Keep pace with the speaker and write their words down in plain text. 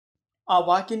A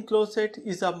walk-in closet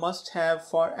is a must-have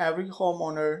for every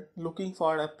homeowner looking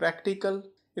for a practical,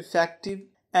 effective,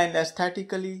 and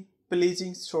aesthetically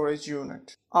pleasing storage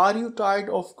unit. Are you tired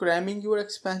of cramming your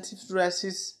expensive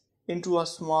dresses into a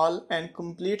small and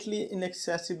completely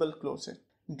inaccessible closet?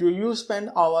 Do you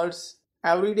spend hours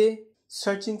every day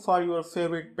searching for your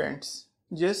favorite pants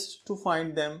just to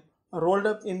find them rolled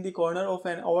up in the corner of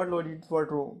an overloaded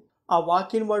wardrobe? A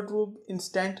walk-in wardrobe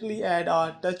instantly adds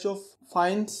a touch of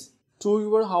finesse to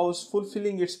your house,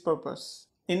 fulfilling its purpose.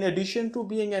 In addition to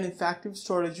being an effective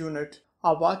storage unit,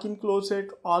 a walk-in closet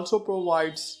also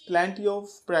provides plenty of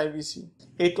privacy.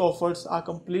 It offers a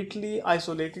completely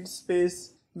isolated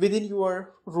space within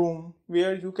your room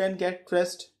where you can get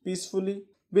dressed peacefully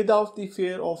without the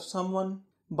fear of someone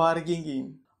barging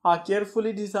in. A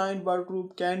carefully designed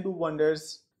wardrobe can do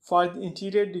wonders for the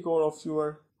interior decor of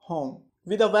your home.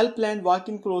 With a well-planned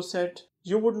walk-in closet,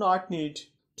 you would not need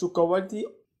to cover the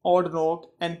odd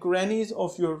nook and crannies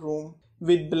of your room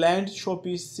with bland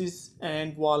showpieces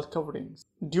and wall coverings.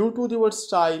 Due to the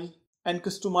versatile and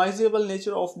customizable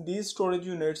nature of these storage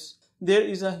units, there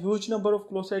is a huge number of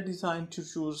closet designs to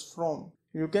choose from.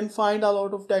 You can find a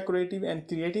lot of decorative and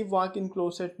creative walk-in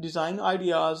closet design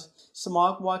ideas,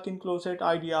 smart walk-in closet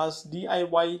ideas,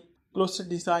 DIY closet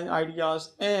design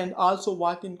ideas, and also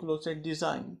walk-in closet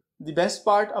design. The best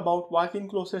part about walk-in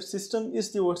closet system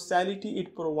is the versatility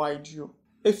it provides you.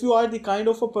 If you are the kind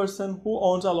of a person who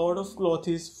owns a lot of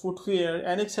clothes, footwear,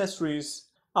 and accessories,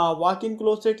 a walk-in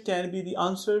closet can be the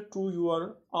answer to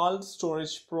your all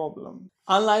storage problem.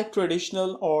 Unlike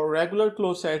traditional or regular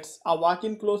closets, a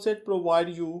walk-in closet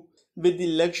provides you with the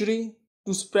luxury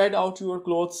to spread out your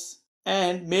clothes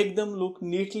and make them look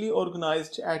neatly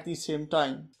organized at the same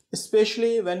time.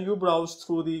 Especially when you browse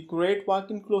through the great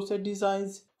walk-in closet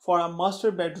designs for a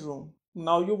master bedroom.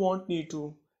 Now you won't need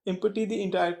to empty the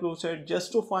entire closet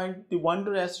just to find the one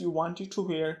dress you wanted to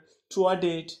wear to a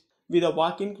date. With a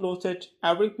walk-in closet,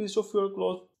 every piece of your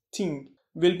clothing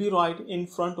will be right in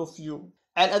front of you.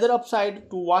 Another upside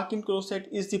to walk-in closet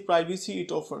is the privacy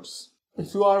it offers.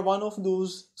 If you are one of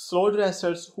those slow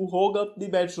dressers who hog up the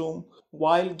bedroom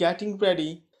while getting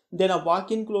ready, then a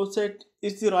walk-in closet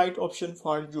is the right option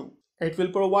for you. It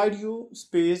will provide you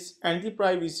space and the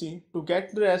privacy to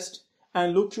get dressed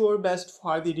and look your best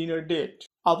for the dinner date.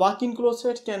 A walk-in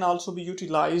closet can also be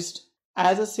utilized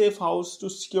as a safe house to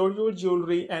secure your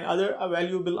jewelry and other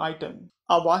valuable items.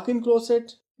 A walk-in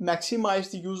closet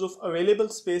maximizes the use of available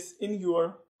space in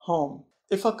your home.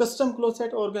 If a custom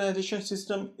closet organization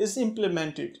system is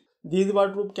implemented, these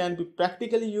wardrobes can be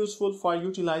practically useful for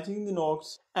utilizing the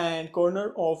nooks and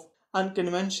corners of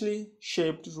unconventionally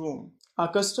shaped room. A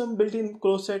custom built-in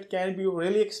closet can be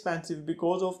really expensive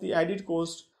because of the added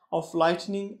cost of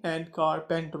lighting and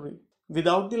carpentry.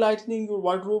 Without the lighting, your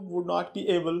wardrobe would not be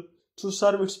able to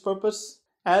serve its purpose,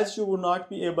 as you would not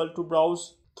be able to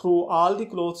browse through all the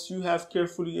clothes you have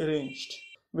carefully arranged.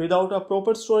 Without a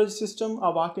proper storage system,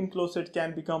 a walk-in closet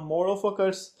can become more of a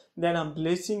curse than a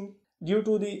blessing due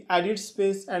to the added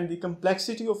space and the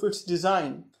complexity of its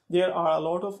design. There are a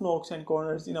lot of nooks and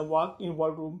corners in a walk-in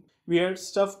wardrobe where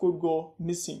stuff could go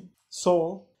missing.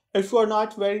 So, if you are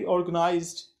not very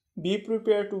organized, be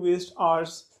prepared to waste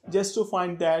hours just to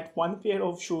find that one pair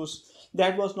of shoes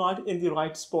that was not in the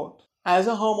right spot. As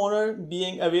a homeowner,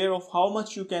 being aware of how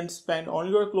much you can spend on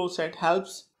your closet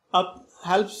helps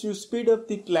you speed up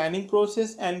the planning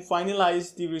process and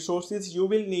finalize the resources you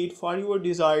will need for your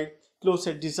desired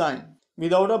closet design.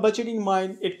 Without a budget in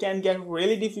mind, it can get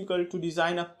really difficult to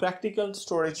design a practical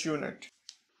storage unit.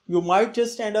 You might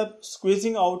just end up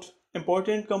squeezing out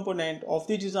important component of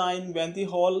the design when the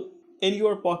hole in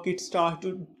your pocket starts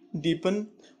to deepen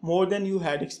more than you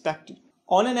had expected.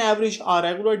 On an average, a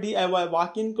regular DIY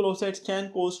walk-in closet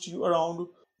can cost you around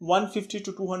 150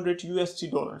 to 200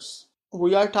 USD dollars.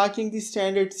 We are talking the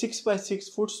standard 6 by 6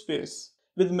 foot space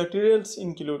with materials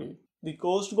included. The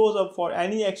cost goes up for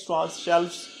any extras,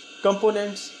 shelves,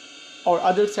 components, or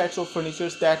other sets of furniture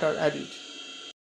that are added.